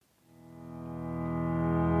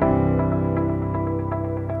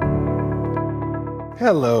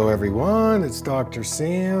Hello, everyone. It's Dr.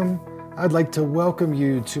 Sam. I'd like to welcome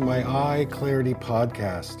you to my Eye Clarity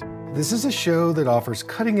podcast. This is a show that offers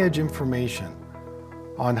cutting edge information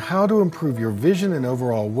on how to improve your vision and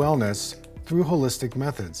overall wellness through holistic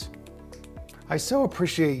methods. I so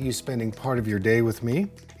appreciate you spending part of your day with me.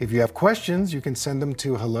 If you have questions, you can send them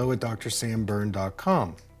to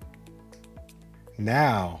hello@drsamberne.com.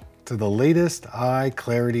 Now, to the latest Eye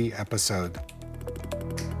Clarity episode.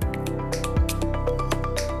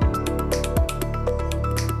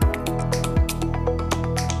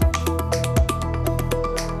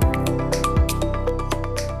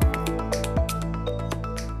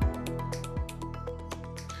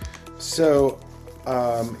 So,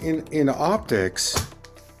 in optics,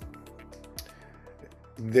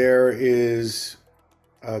 there is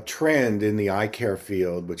a trend in the eye care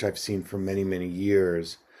field, which I've seen for many, many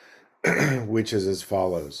years, which is as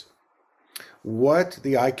follows. What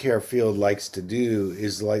the eye care field likes to do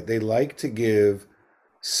is they like to give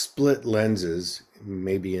split lenses,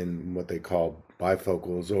 maybe in what they call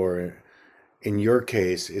bifocals, or in your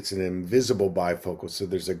case, it's an invisible bifocal, so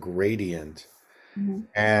there's a gradient. Mm-hmm.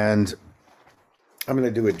 And I'm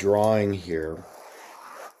going to do a drawing here,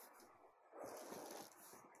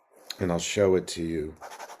 and I'll show it to you.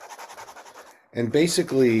 And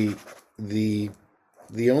basically, the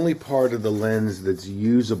only part of the lens that's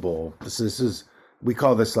usable, this is we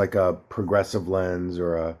call this like a progressive lens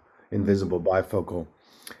or a invisible bifocal.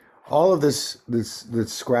 All of this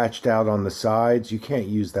that's scratched out on the sides, you can't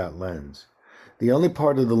use that lens. The only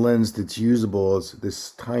part of the lens that's usable is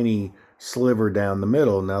this tiny sliver down the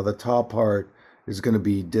middle. Now the top part is going to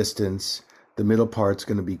be distance, the middle part's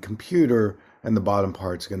going to be computer, and the bottom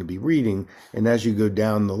part's going to be reading. And as you go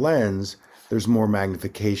down the lens, there's more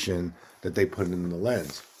magnification that they put in the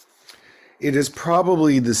lens. It is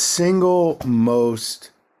probably the single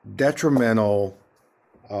most detrimental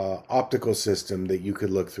optical system that you could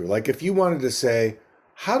look through. Like if you wanted to say,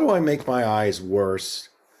 how do I make my eyes worse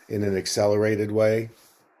in an accelerated way,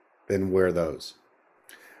 then wear those.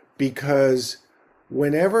 Because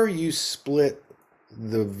whenever you split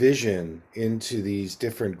the vision into these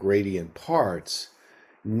different gradient parts,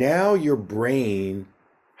 now your brain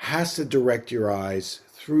has to direct your eyes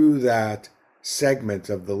through that segment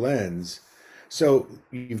of the lens. So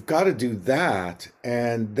you've got to do that.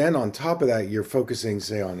 And then on top of that, you're focusing,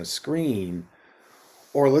 say, on a screen,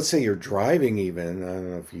 or let's say you're driving even. I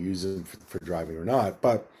don't know if you use it for driving or not,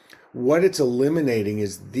 but what it's eliminating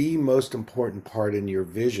is the most important part in your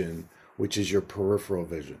vision, which is your peripheral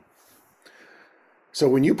vision. So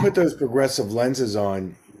when you put those progressive lenses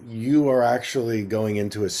on, you are actually going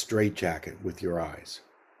into a straitjacket with your eyes.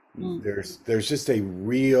 There's just a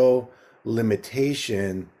real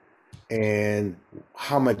limitation in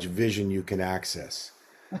how much vision you can access.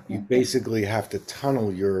 You basically have to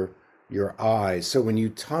tunnel your eyes. So when you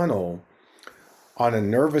tunnel on a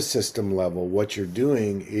nervous system level, what you're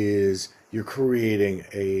doing is you're creating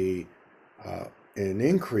an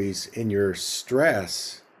increase in your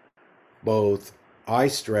stress, both eye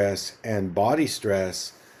stress and body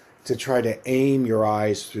stress, to try to aim your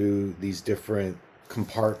eyes through these different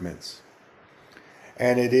compartments.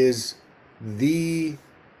 And it is the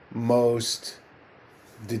most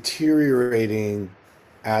deteriorating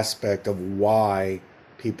aspect of why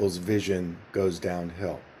people's vision goes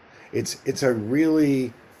downhill. It's a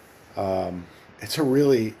really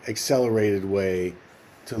accelerated way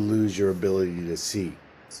to lose your ability to see.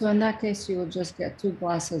 So in that case, you would just get two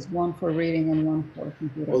glasses, one for reading and one for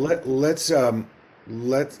computer. Well, let's go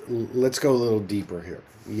a little deeper here.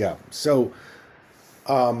 Yeah. So,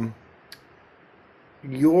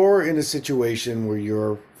 you're in a situation where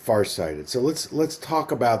you're farsighted. So let's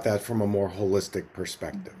talk about that from a more holistic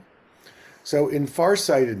perspective. So in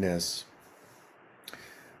farsightedness,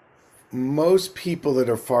 most people that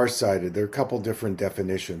are farsighted, there are a couple different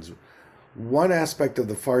definitions. One aspect of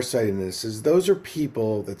the farsightedness is those are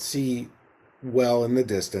people that see well in the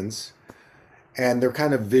distance, and they're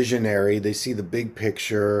kind of visionary. They see the big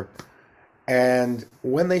picture. And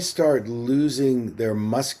when they start losing their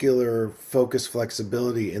muscular focus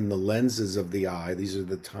flexibility in the lenses of the eye, these are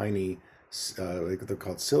the tiny, they're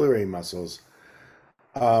called ciliary muscles,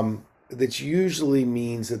 that usually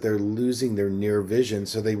means that they're losing their near vision,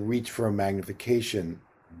 so they reach for a magnification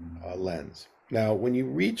lens. Now, when you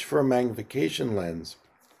reach for a magnification lens,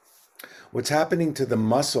 what's happening to the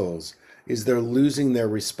muscles is they're losing their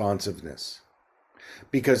responsiveness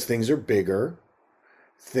because things are bigger,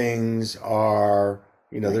 things are,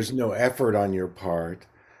 there's no effort on your part.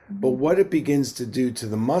 But what it begins to do to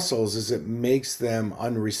the muscles is it makes them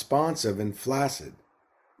unresponsive and flaccid.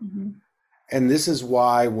 And this is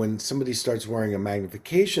why when somebody starts wearing a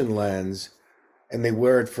magnification lens and they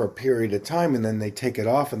wear it for a period of time and then they take it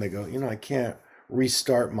off and they go, I can't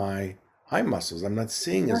restart my eye muscles. I'm not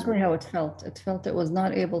seeing as Exactly well. how it felt. It felt it was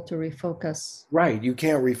not able to refocus Right. You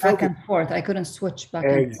can't back refocus. and forth. I couldn't switch back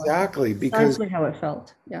and forth. Exactly. Precisely how it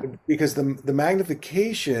felt. Yeah, Because the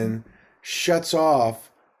magnification shuts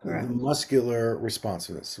off the correct. muscular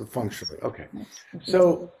responsiveness Yes, functionally. Okay. yes. Which is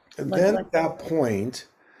So then like at that point,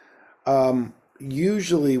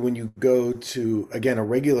 usually when you go to, again, a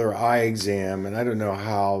regular eye exam, and I don't know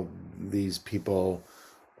how these people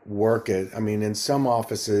work it. I mean, in some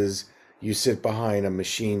offices, you sit behind a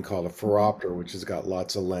machine called a phoropter, which has got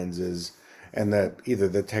lots of lenses, and that either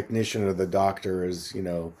the technician or the doctor is,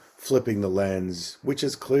 flipping the lens, which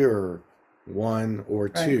is clearer, one or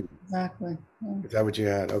right. two. Exactly. Yeah. Is that what you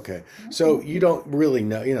had? Okay. Yeah, So yeah. you don't really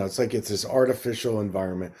know, it's like it's this artificial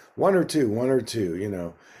environment, one or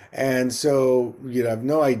two. And so you have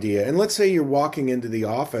no idea. And let's say you're walking into the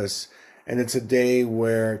office and it's a day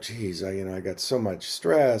where, geez, I got so much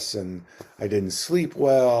stress and I didn't sleep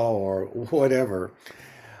well or whatever.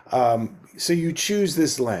 So you choose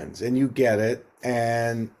this lens and you get it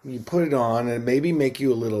and you put it on and maybe make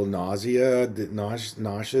you a little nauseous,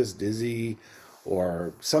 dizzy,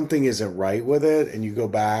 or something isn't right with it. And you go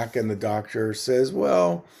back and the doctor says,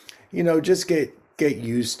 well, just get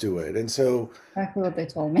used to it. And so Exactly what they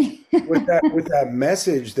told me. with that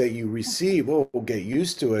message that you receive, oh, we'll get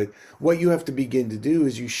used to it. What you have to begin to do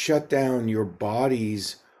is you shut down your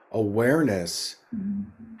body's awareness Mhm.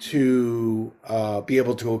 to be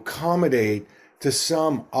able to accommodate to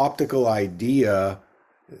some optical idea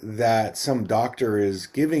that some doctor is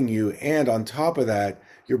giving you. And on top of that,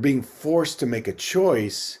 you're being forced to make a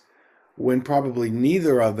choice when probably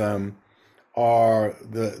neither of them are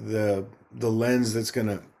the lens that's going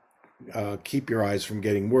to keep your eyes from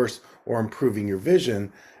getting worse or improving your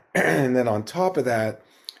vision. And then on top of that,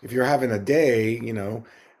 if you're having a day,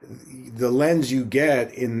 the lens you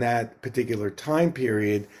get in that particular time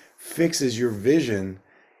period fixes your vision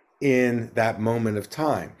in that moment of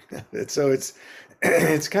time. So it's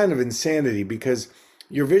kind of insanity because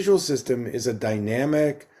your visual system is a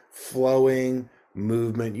dynamic, flowing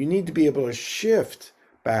movement. You need to be able to shift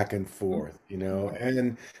back and forth,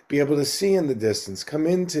 and be able to see in the distance, come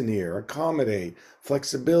into near, accommodate,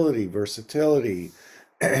 flexibility, versatility.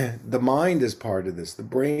 The mind is part of this, the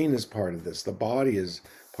brain is part of this, the body is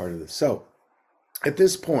part of this. So at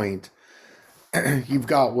this point, you've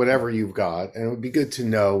got whatever you've got, and it would be good to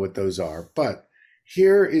know what those are. But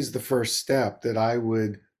here is the first step that I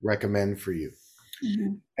would recommend for you.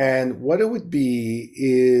 Mhm. And what it would be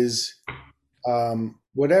is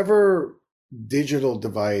whatever digital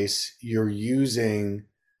device you're using,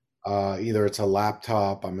 either it's a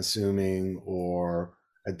laptop, I'm assuming, or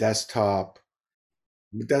a desktop.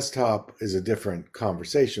 Desktop is a different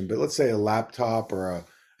conversation, but let's say a laptop or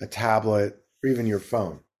a tablet or even your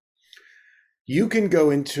phone. You can go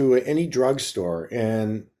into any drugstore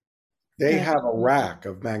and they Yeah. have a rack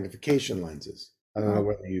of magnification lenses. I don't know Oh,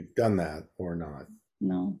 whether you've done that or not.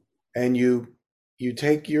 no. And you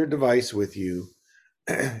take your device with you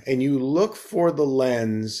and you look for the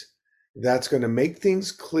lens that's going to make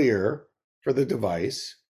things clear for the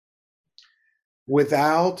device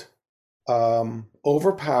without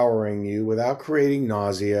overpowering you, without creating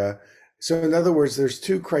nausea. So, in other words, there's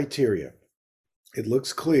two criteria: it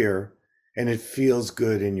looks clear and it feels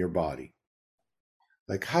good in your body.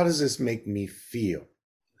 Like, how does this make me feel?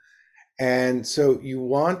 And so, you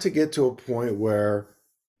want to get to a point where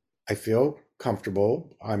I feel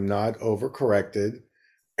comfortable, I'm not overcorrected,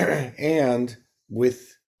 and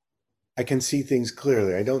with I can see things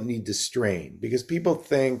clearly. I don't need to strain because people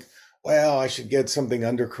think, well, I should get something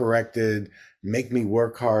undercorrected, make me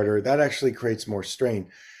work harder. That actually creates more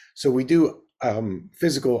strain. So we do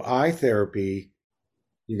physical eye therapy,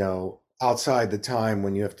 outside the time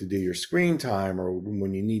when you have to do your screen time or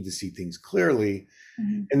when you need to see things clearly.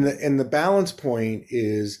 Mhm. And the balance point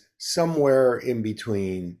is somewhere in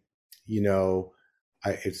between, you know,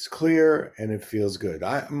 it's clear and it feels good.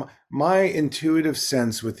 My intuitive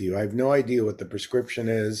sense with you, I have no idea what the prescription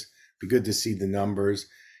is. Be good to see the numbers.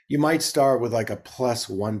 You might start with like a plus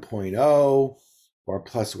 1.0 or a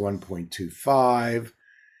plus 1.25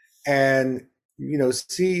 and,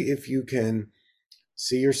 see if you can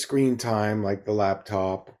see your screen time like the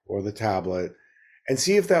laptop or the tablet and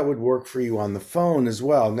see if that would work for you on the phone as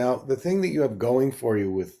well. Now, the thing that you have going for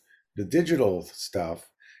you with the digital stuff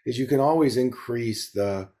is you can always increase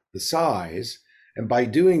the size. And by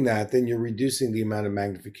doing that, then you're reducing the amount of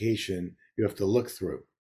magnification you have to look through.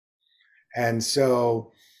 And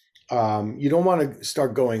so you don't want to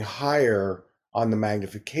start going higher on the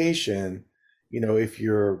magnification. If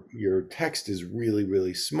your text is really,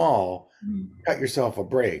 really small, Mhm. cut yourself a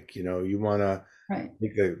break. You want to Right.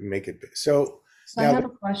 make it big. So So I now, have a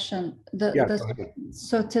question. yeah, go ahead.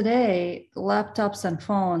 So today, laptops and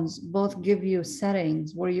phones both give you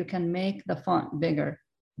settings where you can make the font bigger.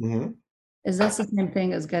 Mhm. Is that the same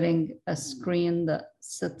thing as getting a screen that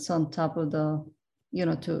sits on top of the,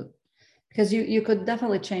 to, because you could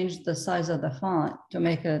definitely change the size of the font to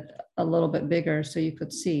make it a little bit bigger so you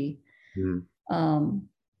could see. Mhm. Um,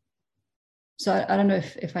 so I don't know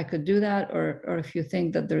if I could do that, or if you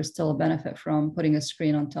think that there's still a benefit from putting a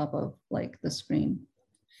screen on top of like the screen.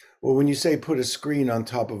 Well, when you say put a screen on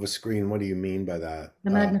top of a screen, what do you mean by that?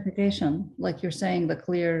 The magnification, like you're saying, the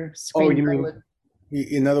clear Oh, screen you that mean, would.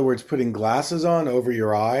 in other words, putting glasses on over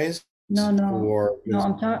your eyes, No, no, or no,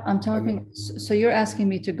 I'm I'm, talking, so you're asking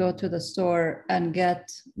me to go to the store and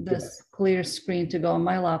get this clear screen to go on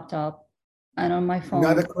my laptop and on my not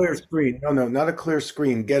phone. a clear screen. No, no, not a clear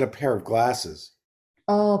screen. Get a pair of glasses.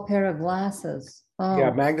 Oh, a pair of glasses. Yeah,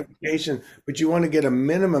 Oh, magnification, but you want to get a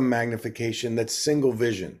minimum magnification that's single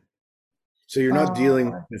vision. So you're not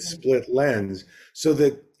dealing oh, with split lens. So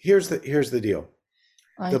that here's the deal.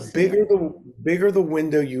 I The see. bigger the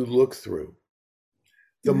window you look through,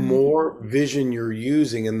 the Mhm. more vision you're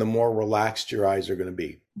using and the more relaxed your eyes are going to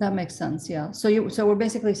be. That makes sense. Yeah. So we're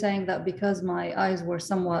basically saying that because my eyes were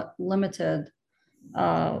somewhat limited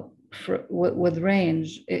with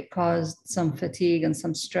range, it caused some fatigue and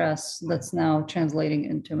some stress that's now translating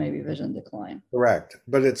into maybe vision decline. Correct.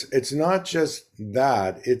 But it's not just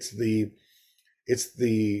that, it's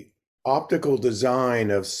the optical design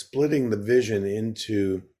of splitting the vision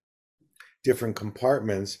into different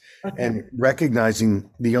compartments Okay. and recognizing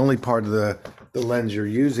the only part of the lens you're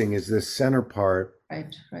using is this center part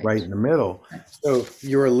Right. right Right. in the middle. Right. So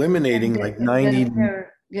you're eliminating And like 90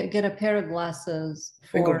 get a pair of glasses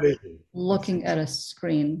single for vision. looking at a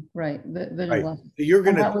screen. Right. Vision Right. glasses. So you're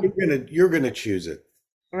And gonna that would, you're gonna choose it.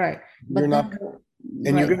 right. You're But not, then,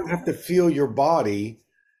 and you're right. gonna have to feel your body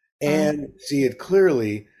Uh, and see it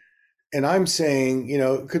clearly. And I'm saying,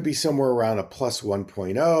 it could be somewhere around a plus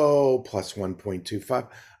 1.0, plus 1.25.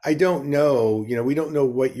 I don't know. We don't know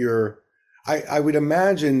what I would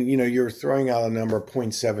imagine, you're throwing out a number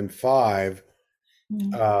 0.75.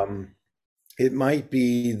 mm, It might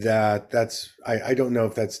be I don't know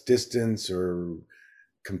if that's distance or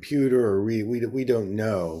computer or we don't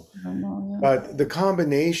know. I don't know. But the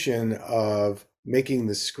combination of making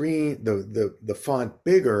the screen, the font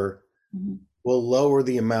bigger Yeah. Mhm. will lower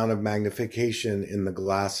the amount of magnification in the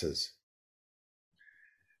glasses.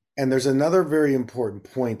 And there's another very important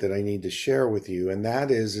point that I need to share with you, and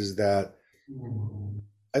that is that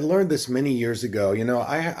I learned this many years ago.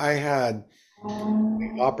 I had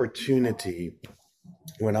the opportunity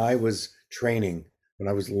when I was training, when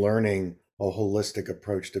I was learning a holistic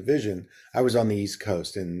approach to vision. I was on the East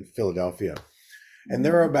Coast in Philadelphia, and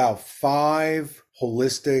there are about 5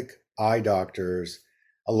 holistic eye doctors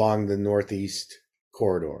along the Northeast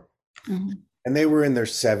corridor. Mhm. And they were in their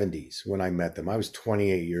 70s when I met them. I was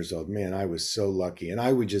 28 years old. Man, I was so lucky. And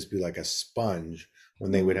I would just be like a sponge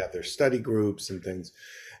when they would Mhm. have their study groups and things.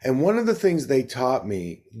 And one of the things they taught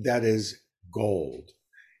me that is gold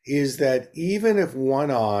is that even if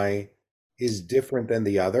one eye is different than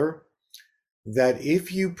the other, that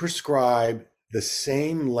if you prescribe the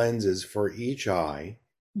same lenses for each eye,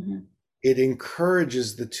 Mhm. it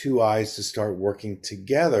encourages the two eyes to start working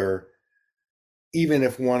together, even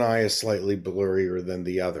if one eye is slightly blurrier than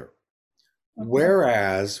the other. Okay.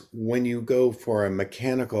 Whereas when you go for a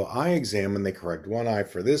mechanical eye exam and they correct one eye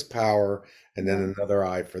for this power and then Yeah. another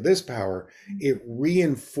eye for this power, it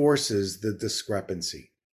reinforces the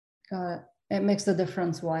discrepancy. Got it. It makes the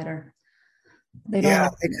difference wider. They Yeah,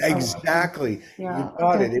 don't. exactly. You Yeah.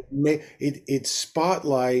 got Okay. it. It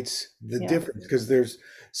spotlights the Yeah. difference because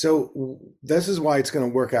this is why it's going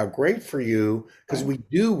to work out great for you because Right.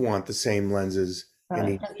 we do want the same lenses in Right.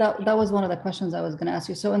 each. That was one of the questions I was going to ask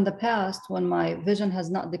you. So in the past, when my vision has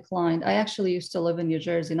not declined, I actually used to live in New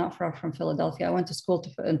Jersey, not far from Philadelphia. I went to school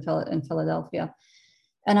in Philadelphia.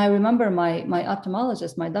 And I remember my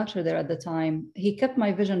ophthalmologist, my doctor there at the time, he kept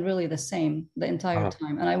my vision really the same the entire Uh,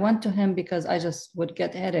 time. And I went to him because I just would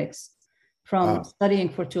get headaches from uh, studying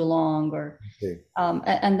for too long, or okay.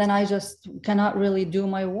 and then I just cannot really do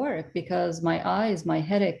my work because my eyes, my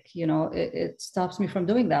headache, it stops me from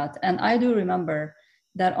doing that. And I do remember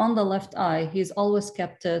that on the left eye, he's always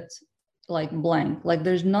kept it like blank. Like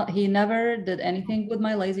he never did anything with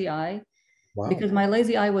my lazy eye Wow. because my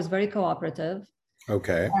lazy eye was very cooperative.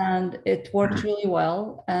 Okay. and it worked really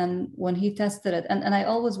well. And when he tested it, and I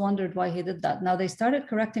always wondered why he did that. Now they started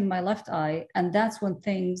correcting my left eye, and that's when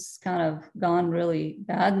things kind of gone really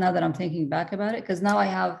bad. Now that I'm thinking back about it, because now I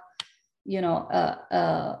have,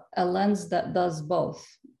 a lens that does both,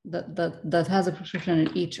 that has a prescription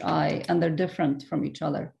in each eye, and they're different from each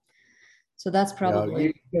other. So that's Yeah,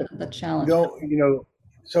 probably the you challenge. don't,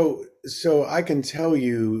 so I can tell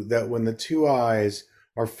you that when the two eyes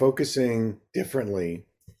are focusing differently,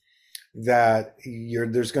 that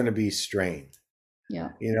there's going to be strain. Yeah.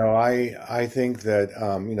 I think that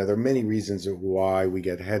there are many reasons of why we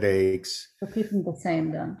get headaches, So keep them the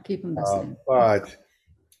same then. Keep them the same. but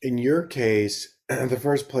in your case, the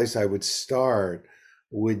first place I would start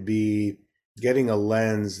would be getting a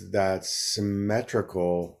lens that's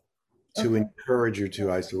symmetrical to Okay. encourage your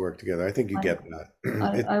two eyes to work together. I think you I, get that.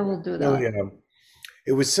 I, It's I will do really, that.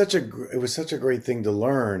 it was such a great thing to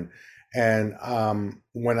learn. And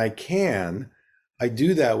when I can, I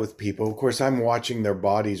do that with people. Of course, I'm watching their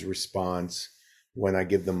body's response when I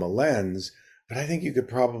give them a lens, but I think you could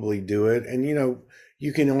probably do it. And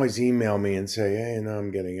you can always email me and say, hey,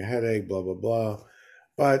 I'm getting a headache, blah blah blah.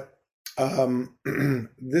 But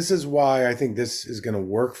this is why I think this is going to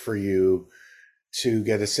work for you, to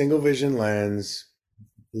get a single vision lens,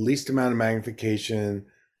 least amount of magnification,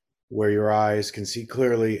 where your eyes can see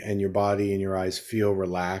clearly and your body and your eyes feel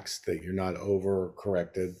relaxed, that you're not over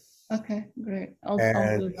corrected. Okay, great. I'll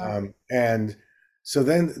And do that. so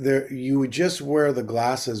then you would just wear the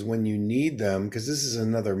glasses when you need them, because this is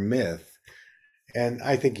another myth. And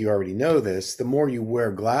I think you already know this. The more you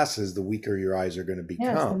wear glasses, the weaker your eyes are going to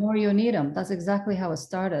Yes, the become. more you need them. That's exactly how it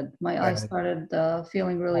started. My eyes And started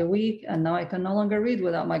feeling really weak, and now I can no longer read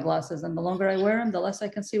without my glasses. And the longer I wear them, the less I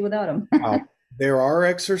can see without them. there are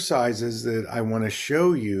exercises that I want to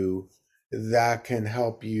show you that can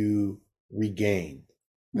help you regain.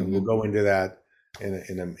 And we'll Hmm. go into that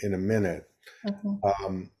in a minute.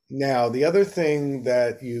 Okay. Now, the other thing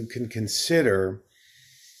that you can consider,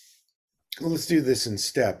 let's do this in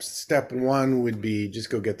steps. Step one would be just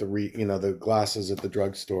go get the glasses at the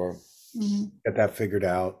drugstore, Hmm. get that figured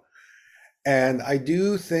out. And I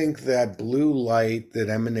do think that blue light that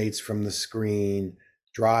emanates from the screen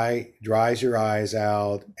dries your eyes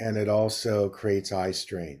out, and it also creates eye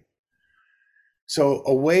strain. So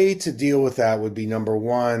a way to deal with that would be, number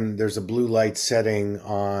one, there's a blue light setting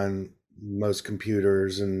on most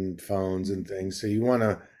computers and phones and things. So you want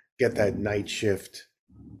to get that night shift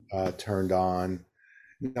turned on.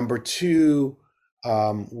 Number two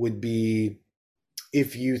would be,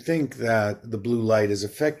 if you think that the blue light is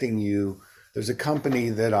affecting you, there's a company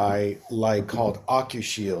that I like called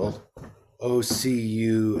OcuShield,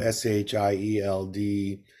 OcuShield,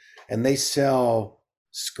 and they sell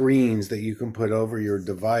screens that you can put over your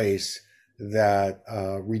device that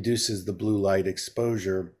reduces the blue light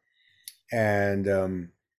exposure. And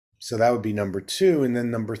so that would be number two. And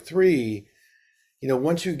then number three,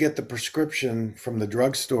 once you get the prescription from the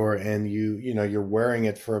drugstore and you're wearing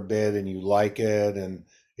it for a bit and you like it and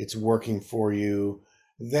it's working for you,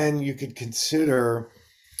 then you could consider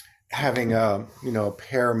having a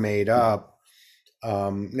pair made up.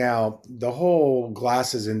 Now, the whole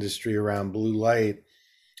glasses industry around blue light,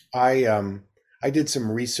 I did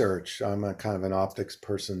some research. I'm a kind of an optics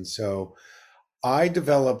person, so I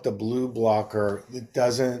developed a blue blocker that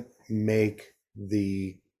doesn't make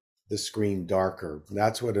the screen darker.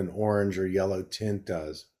 That's what an orange or yellow tint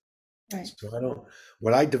does. Right. So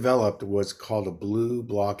what I developed was called a blue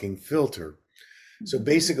blocking filter. So Mhm.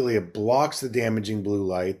 basically it blocks the damaging blue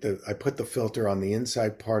light. I put the filter on the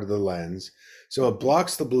inside part of the lens. So it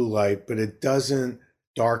blocks the blue light, but it doesn't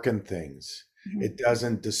darken things. Mhm. It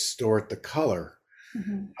doesn't distort the color.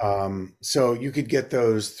 Mhm. So you could get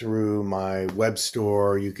those through my web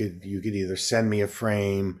store. You could either send me a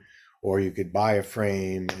frame or you could buy a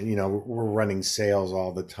frame. And, we're running sales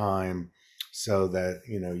all the time so that,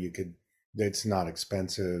 it's not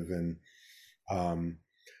expensive. And, um,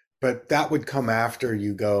 but that would come after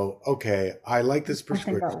you go, okay, I like this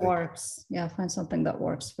Something that prescription. works. Yeah, find something that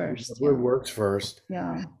works first. What Yeah. works first,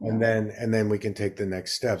 Yeah. and Yeah. then we can take the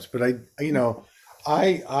next steps. But I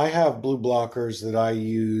have blue blockers that I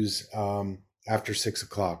use after 6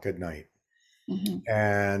 o'clock at night, Mhm.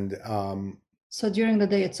 and So during the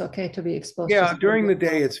day, it's okay to be exposed to yeah, some during blue the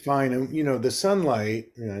day light. it's fine. And the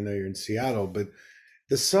sunlight. I know you're in Seattle, but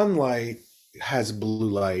the sunlight has blue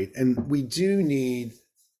light, and we do need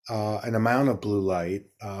an amount of blue light.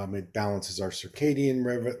 It balances our circadian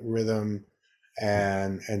rhythm,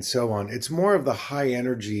 and so on. It's more of the high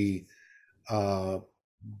energy uh,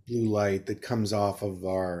 blue light that comes off of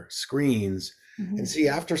our screens And Mhm. see,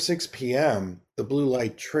 after 6 p.m., the blue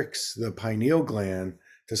light tricks the pineal gland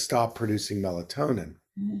to stop producing melatonin.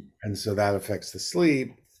 Mhm. And so that affects the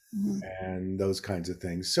sleep Mhm. and those kinds of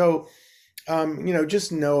things. So,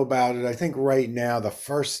 just know about it. I think right now the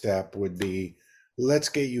first step would be let's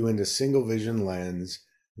get you into single vision lens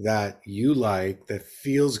that you like, that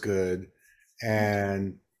feels good,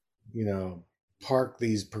 and, you know, park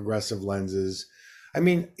these progressive lenses. I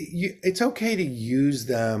mean, it's okay to use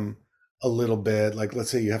them a little bit. Like, let's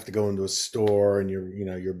say you have to go into a store and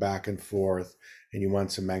you're back and forth and you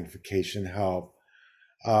want some magnification help.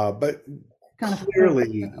 But Kind of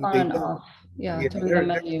clearly, on they and don't, off. Yeah, yeah, during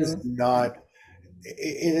the they're just menu. not.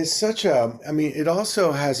 It is such a, I mean, it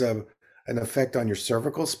also has an effect on your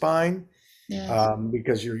cervical spine, Yes.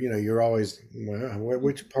 because you're always, well,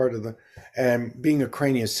 which part of the, and being a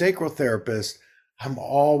craniosacral therapist, I'm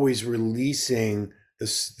always releasing the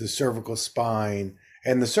cervical spine,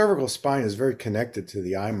 and the cervical spine is very connected to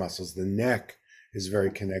the eye muscles. The neck is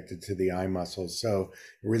very connected to the eye muscles. So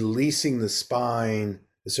releasing the spine,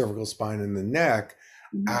 the cervical spine and the neck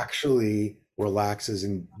Mhm. actually relaxes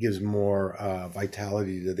and gives more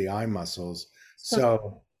vitality to the eye muscles. So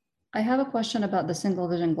So I have a question about the single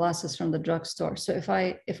vision glasses from the drugstore. So if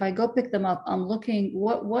I go pick them up, I'm looking,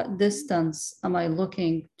 what distance am I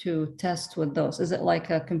looking to test with those? Is it like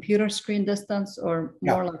a computer screen distance or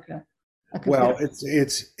yeah, more like a computer? well,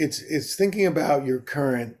 it's thinking about your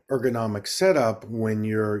current ergonomic setup when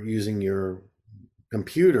you're using your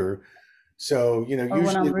computer. So, Or when I'm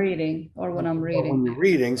usually reading, or when I'm or when reading. you're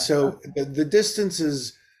reading. Okay. So the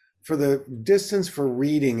distances for the distance for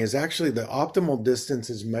reading is actually the optimal distance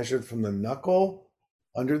is measured from the knuckle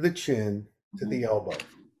under the chin to Mhm. the elbow.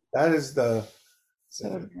 That is So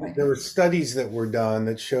right there here. were studies that were done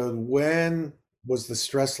that showed when was the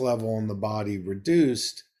stress level in the body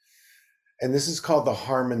reduced, and this is called the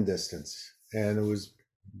Harmon distance, and it was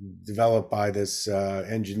developed by this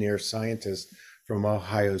engineer scientist from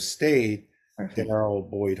Ohio State, Perfect. Darrell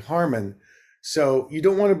Boyd Harmon. So you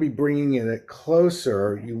don't want to be bringing it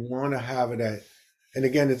closer. You want to have it at, and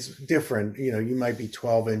again, it's different. You might be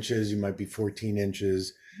 12 inches, you might be 14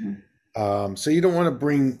 inches. Mhm. So you don't want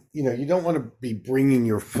to you don't want to be bringing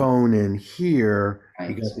your phone in here. You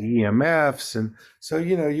Right. got the EMFs, and so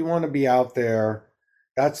you want to be out there.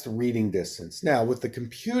 That's the reading distance. Now with the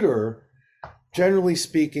computer, generally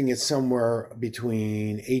speaking, it's somewhere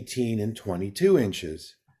between 18 and 22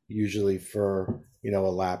 inches, usually for a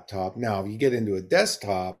laptop. Now, if you get into a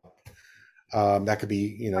desktop, that could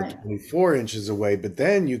be Right. 24 inches away, but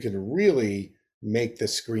then you can really make the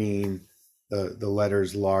screen, the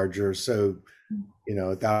letters larger. So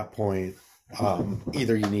at that point,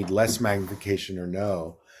 either you need less magnification or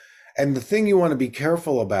no. And the thing you want to be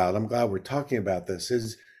careful about, I'm glad we're talking about this,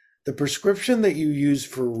 is the prescription that you use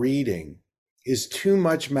for reading is too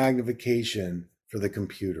much magnification for the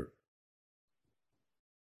computer.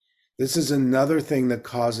 This is another thing that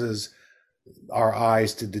causes our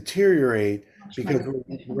eyes to deteriorate Much because we're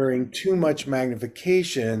magnification. wearing too much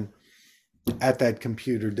magnification at that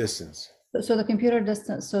computer distance. So the computer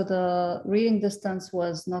distance, so the reading distance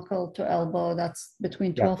was knuckle to elbow. That's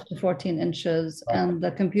between Yeah. 12 to 14 inches. And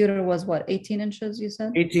the computer was what, 18 inches, you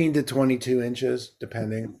said? 18 to 22 inches,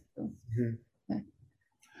 depending. Mhm. Okay.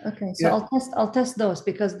 Okay. So Yeah, I'll test those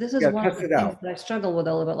because this is yeah, one of test the it things out. that I struggle with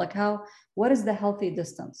a little bit. Like what is the healthy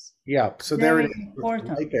distance? Yeah, so there it Very is,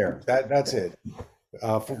 important. right there. That's it.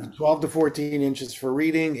 Yeah. 12 to 14 inches for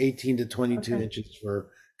reading, 18 to 22 Okay. inches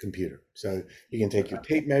for computer. So you can take your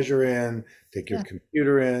tape measure in, take your Yeah,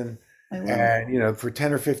 computer in, I will. and for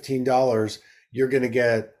 10 or $15, you're going to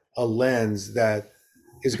get a lens that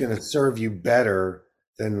is going to serve you better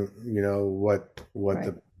than what Right.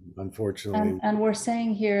 the unfortunately. And we're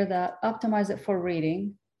saying here that optimize it for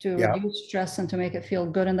reading to Yeah. reduce stress and to make it feel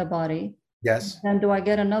good in the body. Yes. Then do I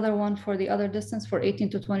get another one for the other distance for 18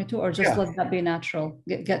 to 22 or just Yeah. let that be natural?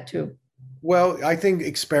 Get two. Well, I think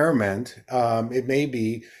experiment. It may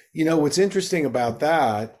be. What's interesting about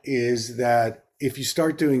that is that if you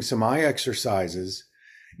start doing some eye exercises,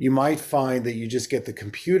 you might find that you just get the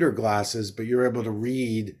computer glasses, but you're able to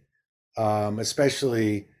read,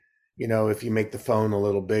 especially, if you make the phone a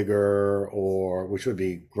little bigger, or which would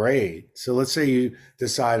be great. So let's say you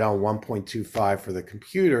decide on 1.25 for the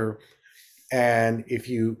computer, and if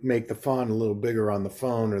you make the font a little bigger on the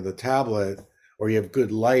phone or the tablet, or you have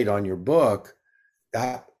good light on your book,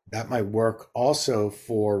 that might work also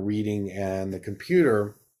for reading and the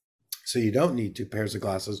computer. So you don't need two pairs of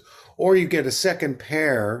glasses, or you get a second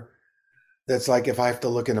pair that's like if I have to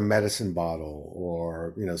look in a medicine bottle,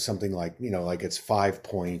 or something like like it's 5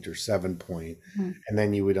 point or 7 point, Mhm. and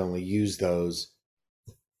then you would only use those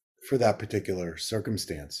for that particular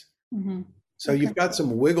circumstance. Mm-hmm. So Okay. you've got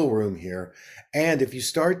some wiggle room here. And if you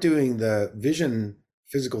start doing the vision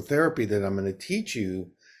physical therapy that I'm going to teach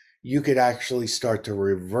you, you could actually start to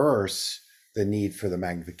reverse the need for the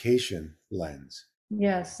magnification lens.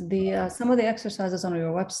 Yes, the some of the exercises on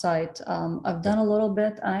your website, I've done a little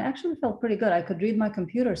bit. I actually felt pretty good. I could read my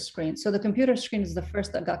computer screen. So the computer screen is the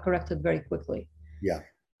first that got corrected very quickly. Yeah.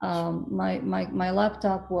 My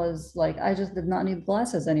laptop was like, I just did not need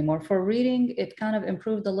glasses anymore. For reading, it kind of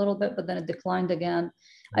improved a little bit, but then it declined again.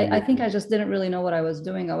 I think I just didn't really know what I was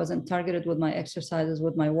doing. I wasn't targeted with my exercises,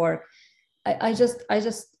 with my work. I just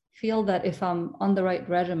feel that if I'm on the right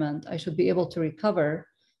regimen, I should be able to recover,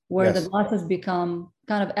 where the Yes. glasses become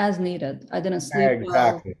kind of as needed. I didn't sleep well.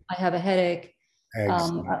 Exactly. I have a headache.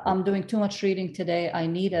 Exactly. I'm doing too much reading today. I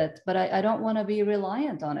need it, but I don't want to be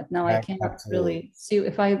reliant on it. Now I can't Absolutely. really see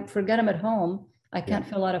if I forget them at home, I Yeah. can't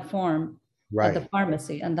fill out a form at the Right.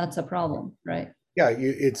 pharmacy, and that's a problem, right? Yeah.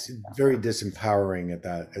 It's very disempowering at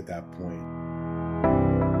that point.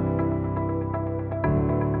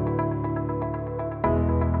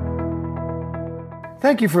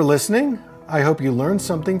 Thank you for listening. I hope you learned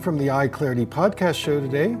something from the Eye Clarity podcast show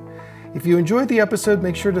today. If you enjoyed the episode,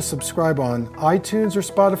 make sure to subscribe on iTunes or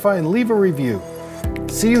Spotify and leave a review.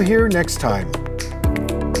 See you here next time.